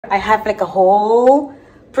I have like a whole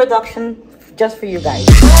production just for you guys.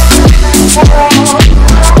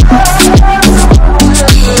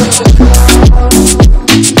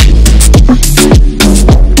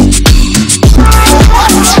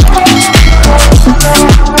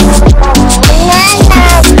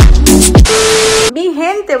 Mi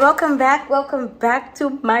gente, welcome back to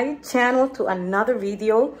my channel, to another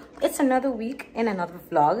video. It's another week and another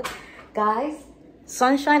vlog. Guys,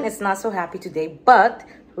 Sunshine is not so happy today, but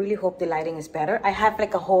really hope the lighting is better. I have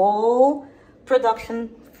like a whole production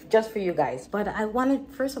just for you guys. But I wanted,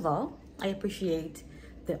 first of all, I appreciate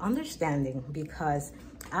the understanding, because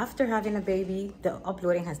after having a baby, the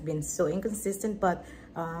uploading has been so inconsistent. But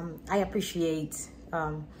I appreciate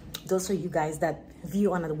those of you guys that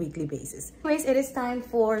view on a weekly basis. Anyways, it is time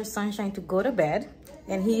for Sunshine to go to bed,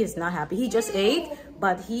 and he is not happy. He just ate,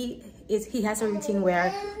 but he has a routine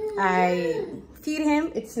where I feed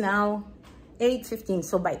him. It's now 8:15,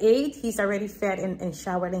 so by 8 he's already fed and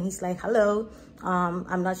showered, and he's like, hello,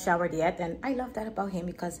 I'm not showered yet. And I love that about him,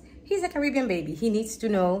 because he's a Caribbean baby. He needs to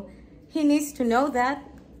know that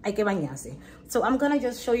hay que bañarse. So I'm gonna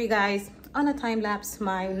just show you guys on a time lapse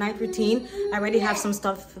my night routine. I already have some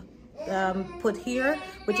stuff put here,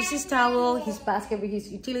 which is his towel, his basket with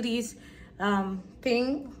his utilities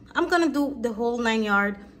thing. I'm gonna do the whole 9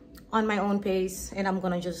 yard on my own pace, and I'm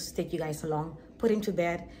gonna just take you guys along, put him to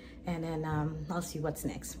bed, and then I'll see what's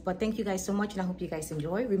next. But thank you guys so much, and I hope you guys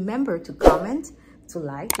enjoy. Remember to comment, to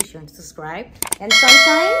like, to share, and to subscribe. And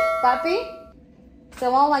Sunshine, papi, se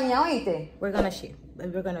vamos a bañar, ¿oíste? We're gonna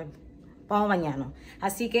vamos a bañarnos.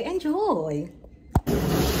 Así que enjoy.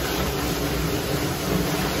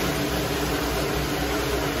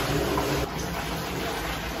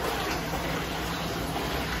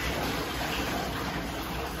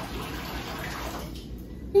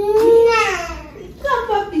 Come,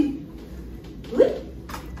 puppy.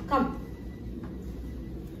 Come.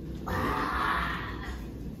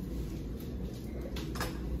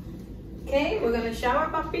 Okay, we're gonna shower,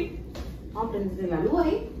 puppy. Vamos a prender la luz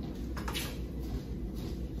ahí.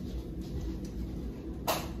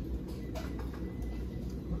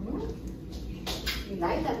 You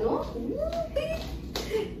like that, no?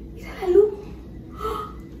 Mira la luz.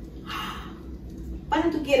 ¿Para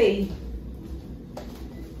tú quieres ir?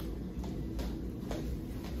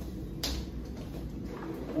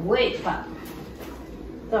 Wait, Pop.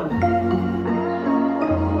 Come.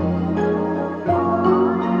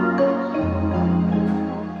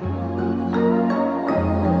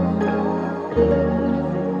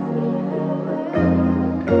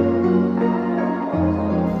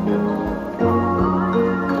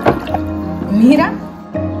 Mira.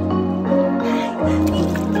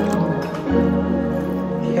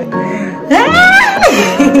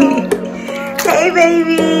 Hey,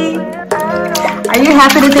 baby. Are you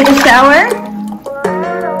happy to take a shower?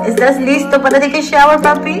 ¿Estás listo para take a shower,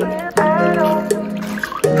 papi?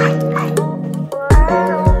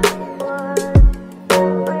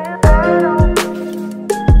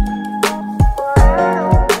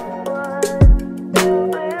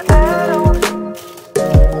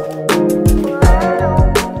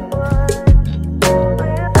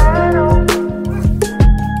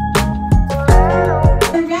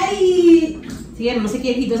 Yeah, no sé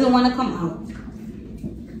qué, he doesn't want to come out.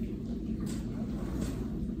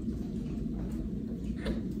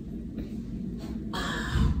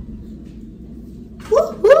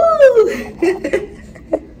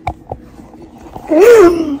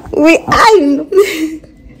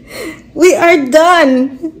 We are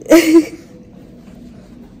done.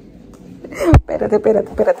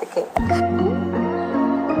 Espérate que.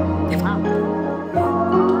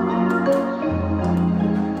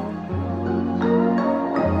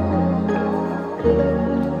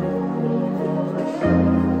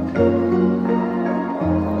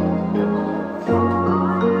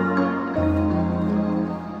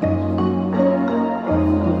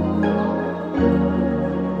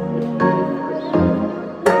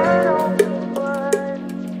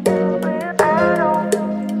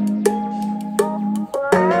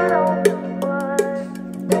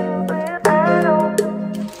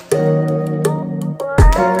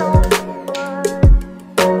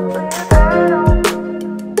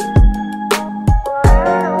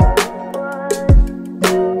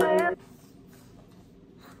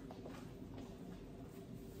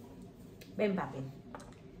 Ven, papi.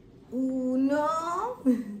 Uno.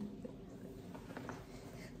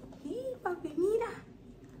 Y papi, mira.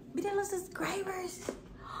 Mira los subscribers.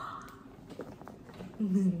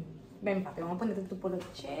 Ven, papi, vamos a ponerte tu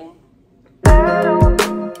poloche.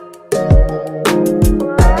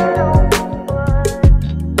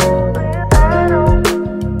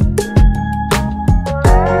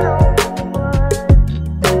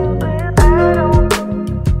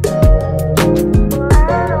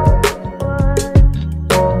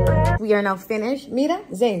 are now finished. Mira,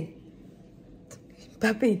 Zayn.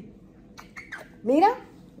 Papi. Mira.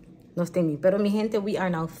 No estoy mi. Pero mi gente, we are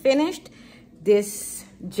now finished. This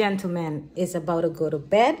gentleman is about to go to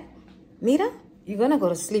bed. Mira, you're gonna go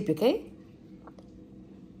to sleep, okay?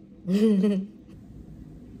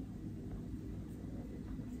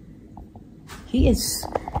 He is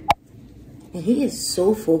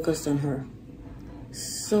so focused on her.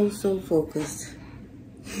 So focused.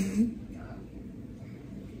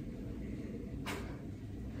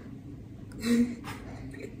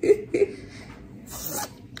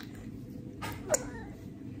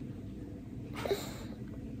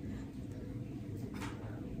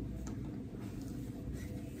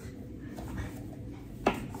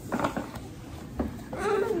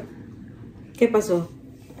 ¿Qué pasó?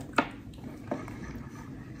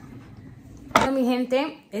 Bueno, mi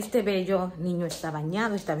gente, este bello niño está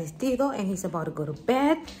bañado, está vestido, and he's about to go to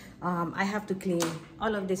bed. I have to clean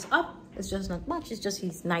all of this up. It's just not much. It's just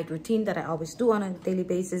his night routine that I always do on a daily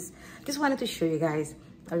basis. Just wanted to show you guys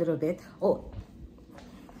a little bit. Oh,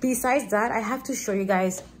 besides that, I have to show you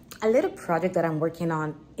guys a little project that I'm working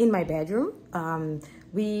on in my bedroom.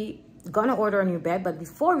 We gonna order a new bed, but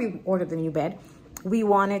before we order the new bed, we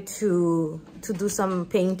wanted to do some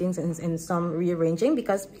paintings and some rearranging,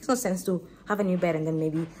 because it makes no sense to have a new bed and then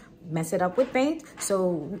maybe mess it up with paint.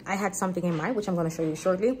 So I had something in mind, which I'm going to show you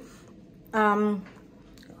shortly.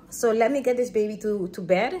 So let me get this baby to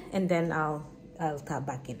bed, and then I'll tap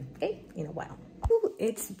back in, okay, in a while. Ooh,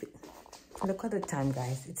 look at the time,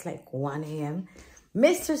 guys. It's like 1 a.m.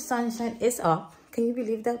 Mr. Sunshine is up. Can you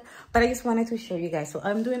believe that? But I just wanted to show you guys. So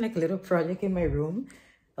I'm doing like a little project in my room.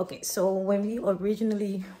 Okay, so when we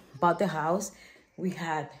originally bought the house, we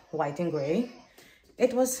had white and gray.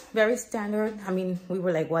 It was very standard. I mean, we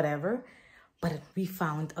were like, whatever. But we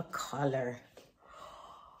found a color.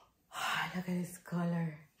 Look at this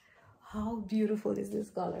color. How beautiful is this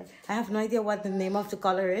color? I have no idea what the name of the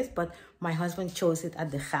color is, but my husband chose it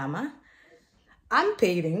at the Gama. I'm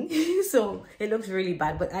painting, so it looks really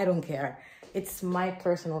bad, but I don't care. It's my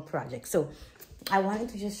personal project. So I wanted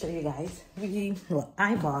to just show you guys.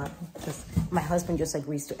 I bought, because my husband just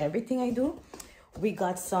agrees to everything I do. We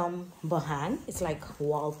got some bahan. It's like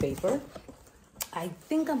wallpaper. I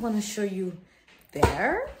think I'm gonna show you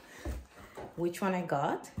there which one I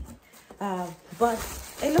got. But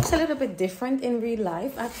it looks a little bit different in real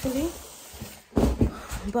life, actually.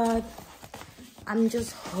 But I'm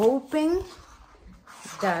just hoping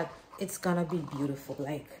that it's gonna be beautiful,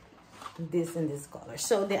 like this and this color.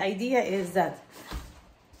 So the idea is that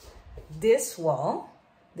this wall,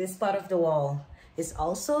 this part of the wall is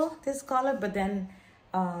also this color, but then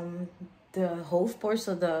the hove board,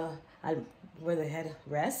 so the where the head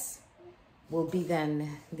rests, will be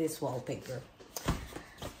then this wallpaper.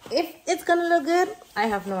 If it's gonna look good, I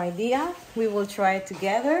have no idea. We will try it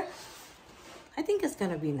together. I think it's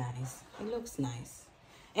gonna be nice. It looks nice.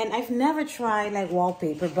 And I've never tried like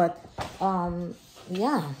wallpaper, but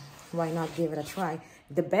yeah, why not give it a try?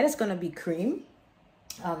 The bed is gonna be cream.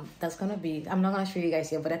 That's gonna be, I'm not gonna show you guys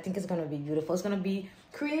here, but I think it's gonna be beautiful. It's gonna be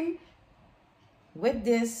cream with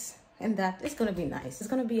this and that. It's gonna be nice. It's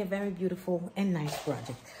gonna be a very beautiful and nice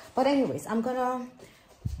project. But anyways, I'm gonna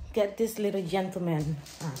get this little gentleman,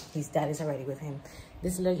 his dad is already with him,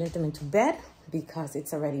 this little gentleman to bed because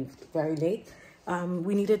it's already very late.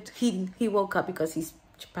 We needed, he woke up because his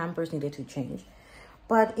pampers needed to change.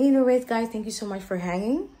 But anyways, guys, thank you so much for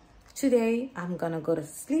hanging. Today I'm gonna go to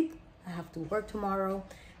sleep. I have to work tomorrow.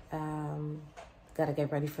 Gotta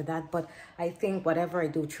get ready for that. But I think whatever I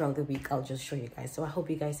do throughout the week, I'll just show you guys. So I hope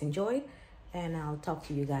you guys enjoyed, and I'll talk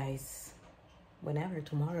to you guys whenever,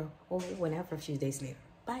 tomorrow or whenever, a few days later.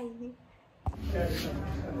 Bye.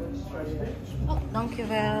 Oh,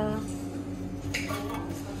 dankjewel.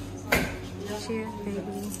 Cheers, baby.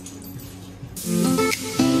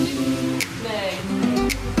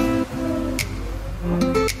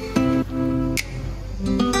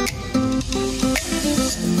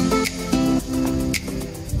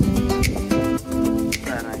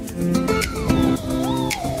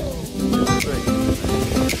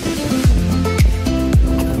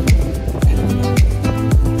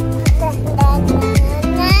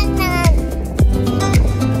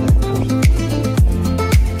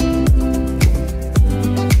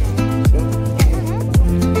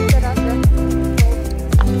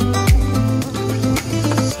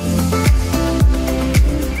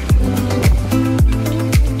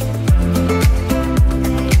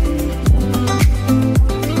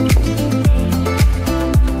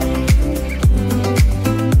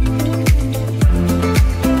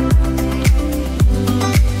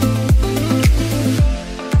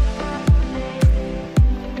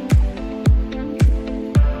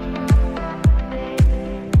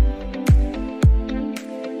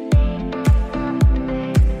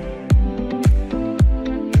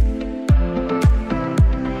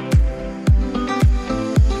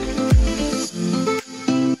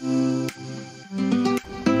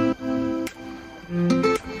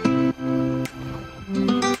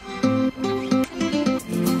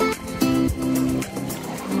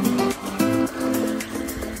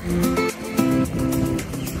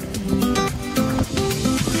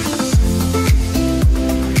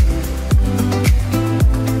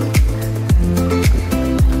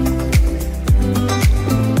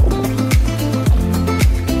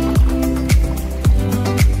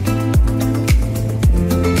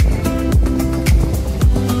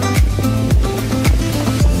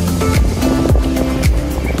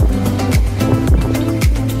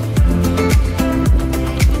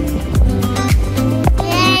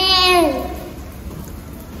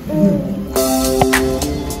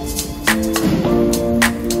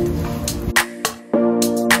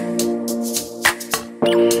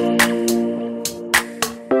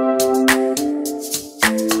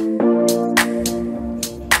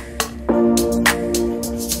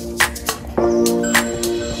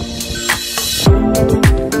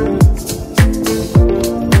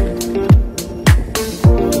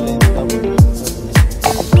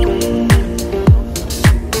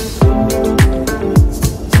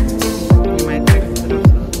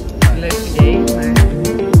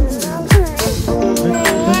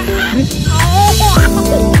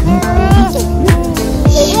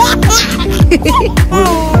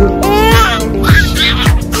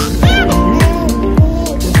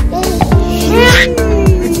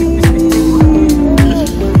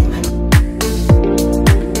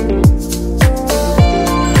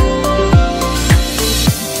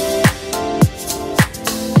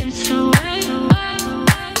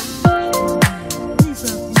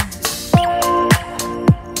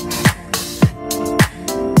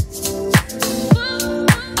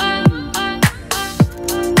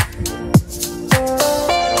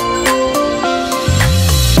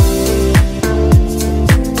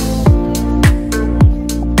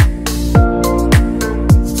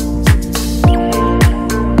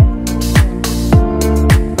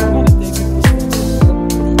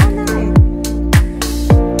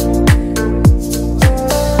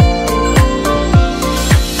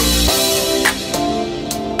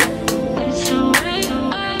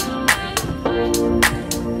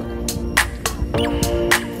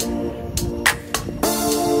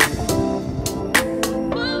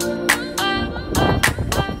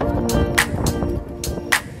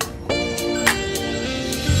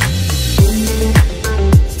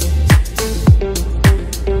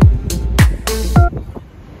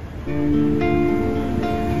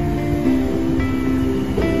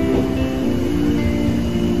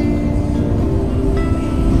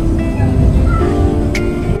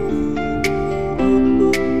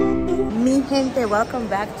 gente, welcome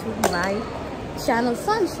back to my channel,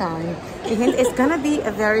 Sunshine. It's gonna be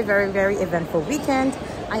a very, very, very eventful weekend.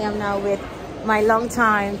 I am now with my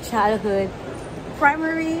longtime childhood,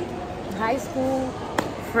 primary, high school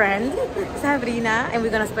friend, Sabrina, and we're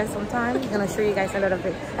gonna spend some time. I'm gonna show you guys a little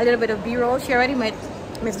bit of B-roll. She already met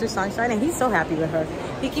Mr. Sunshine, and he's so happy with her.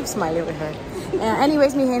 He keeps smiling with her.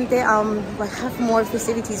 Anyways, mi gente, we'll have more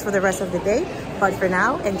festivities for the rest of the day, but for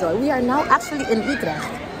now, enjoy. We are now actually in Utrecht.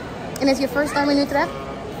 And it's your first time in Utrecht?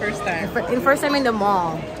 First time. First time in the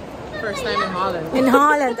mall. First time in Holland. In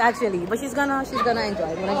Holland, actually. But she's gonna enjoy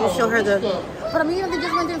it. When I just show her the... But I mean, they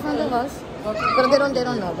just went in front of us. Okay. But they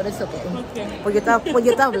don't know, but it's okay. Okay. Well, you talk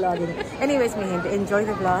vlogging. Anyways, mi gente, enjoy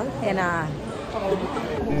the vlog. And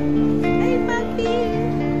hey, papi!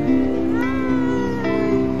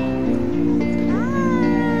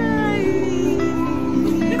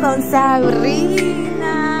 Con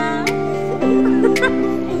Sabrina.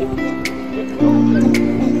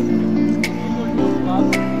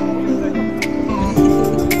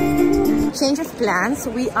 Change of plans.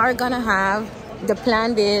 We are gonna have, the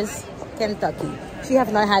plan is Kentucky. She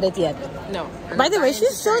have not had it yet. No. By the way,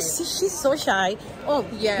 she's so shy. Oh,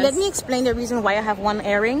 yes. Let me explain the reason why I have one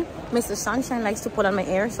earring. Mr. Sunshine likes to pull on my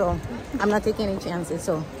hair, so I'm not taking any chances.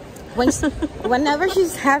 So whenever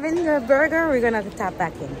she's having her burger, we're gonna tap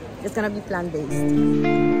back in. It's gonna be plant-based.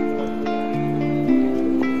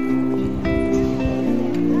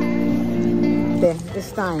 Okay,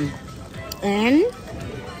 this time. And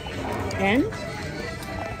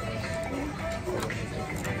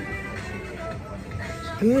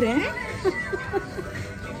good, eh?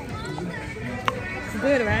 It's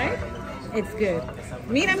good, right? It's good.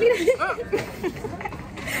 Mira.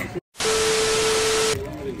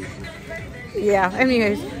 Yeah,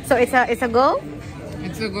 anyways, so it's a go?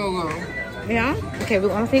 It's a go-go. Yeah? Okay, we're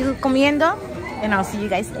gonna seguir comiendo, and I'll see you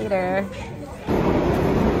guys later.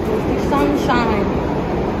 Sunshine.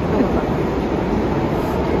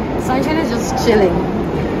 Sunshine is just chilling.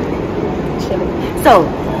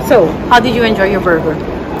 So, how did you enjoy your burger?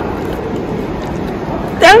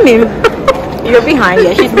 Tell me. You're behind.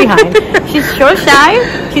 Yeah, she's behind. She's so shy.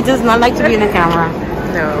 She does not like to be in the camera.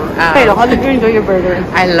 No. Pero, how did you enjoy your burger?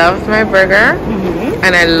 I loved my burger,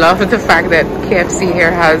 and I love the fact that KFC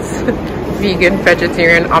here has vegan,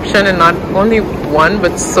 vegetarian option, and not only one,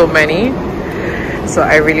 but so many. So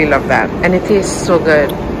I really love that, and it tastes so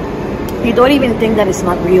good. You don't even think that it's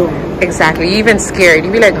not real. Exactly. You're even scared.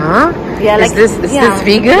 You'd be like, huh? Yeah, is this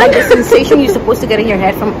vegan? Like the sensation you're supposed to get in your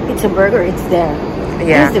head from it's a burger, it's there.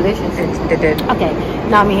 Yeah. It's delicious. It did. Okay,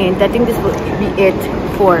 now mi gente, I think this will be it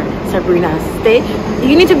for Sabrina's stage.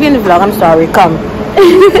 You need to be in the vlog, I'm sorry, come.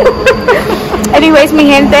 Anyways, mi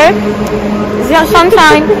gente,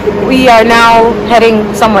 Sunshine, we are now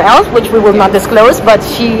heading somewhere else, which we will not disclose, but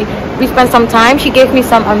we spent some time. She gave me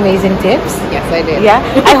some amazing tips. Yes, I did. Yeah,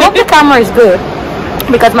 I hope the camera is good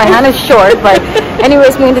because my hand is short, but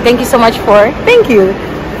anyways, mi gente, thank you so much for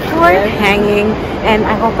hanging, and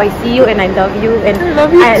I hope I see you, and I love you, and I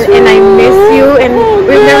love you too. And I miss you, and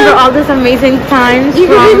remember all those amazing times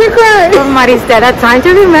from Maristela time.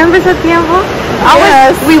 Do you remember ese tiempo?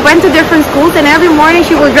 Yes. We went to different schools, and every morning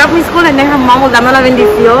she would drop me to school, and then her mom would dame la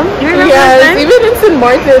bendición. You remember that? Yes, even in St.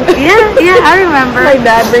 Martin. Yeah, I remember. My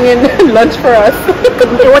dad bringing lunch for us.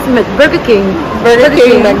 It was Burger King,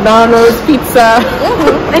 McDonald's, pizza.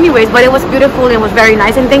 Anyways, but it was beautiful and it was very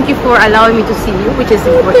nice, and thank you for allowing me to see you, which is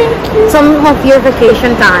some of your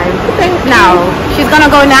vacation time. Now she's gonna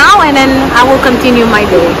go now, and then I will continue my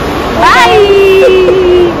day.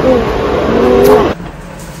 Bye.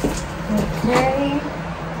 Okay,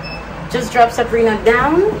 just dropped Sabrina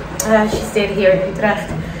down. She stayed here in Utrecht.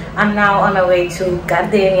 I'm now on my way to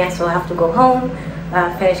Gardenia, so I have to go home,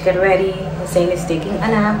 finish, get ready. Hussein is taking a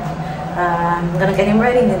nap. I'm gonna get him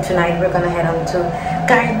ready, and then tonight we're gonna head on to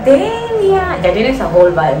Gardenia. Gardenia is a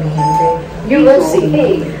whole vibe, mi gente. You will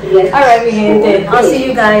see. Alright, mi gente. I'll see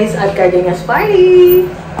you guys at Gardenia's party.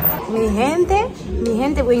 Mi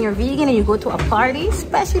gente, when you're vegan and you go to a party,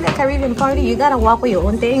 especially a Caribbean party, you gotta walk with your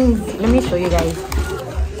own things. Let me show you guys.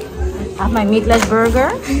 I have my meatless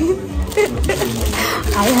burger.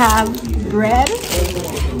 I have bread.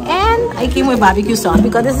 And I came with barbecue sauce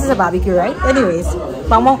because this is a barbecue, right? Anyways,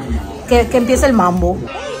 vamos, que empiece el mambo.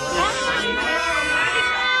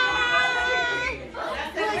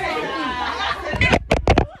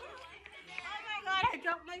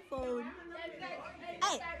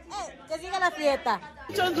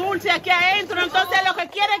 Son dulces aquí adentro, entonces lo que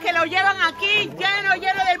quieren que lo llevan aquí lleno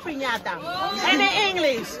de piñata. And in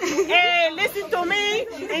English, listen to me.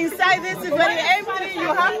 Inside this is very empty.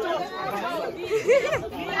 You have to.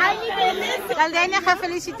 Gardenia,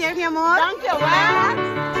 felicité, mi amor. Danke,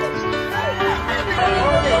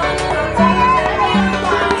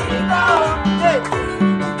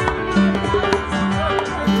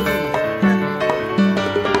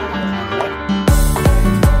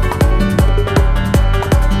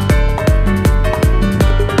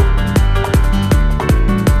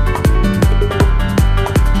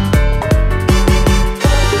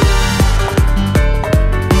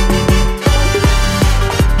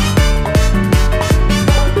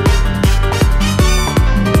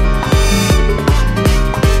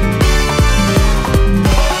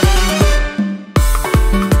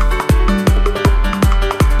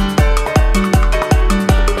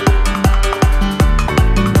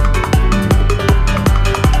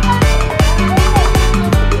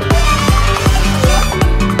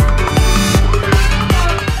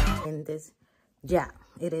 Yeah,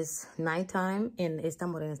 it is nighttime and esta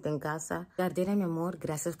morena está en casa. Gardenia, mi amor,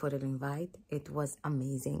 gracias por el invite. It was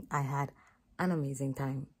amazing. I had an amazing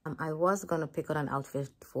time. I was gonna pick out an outfit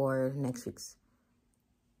for next week's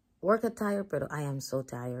work attire, but I am so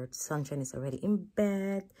tired. Sunshine is already in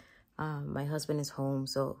bed. My husband is home,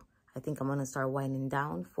 so I think I'm gonna start winding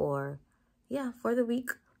down for the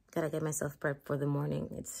week. Gotta get myself prepped for the morning.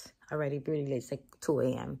 It's already pretty late. It's like 2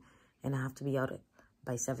 a.m. and I have to be out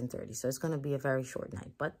by 7:30, so it's gonna be a very short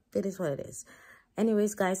night, but it is what it is.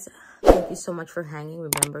 Anyways, guys, thank you so much for hanging.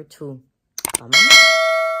 Remember to comment,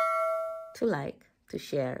 to like, to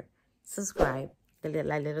share, subscribe, the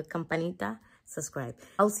little campanita, subscribe.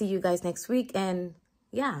 I'll see you guys next week, and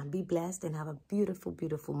yeah, be blessed and have a beautiful,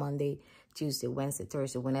 beautiful Monday, Tuesday, Wednesday,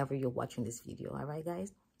 Thursday, whenever you're watching this video. All right,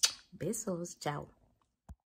 guys, besos, ciao.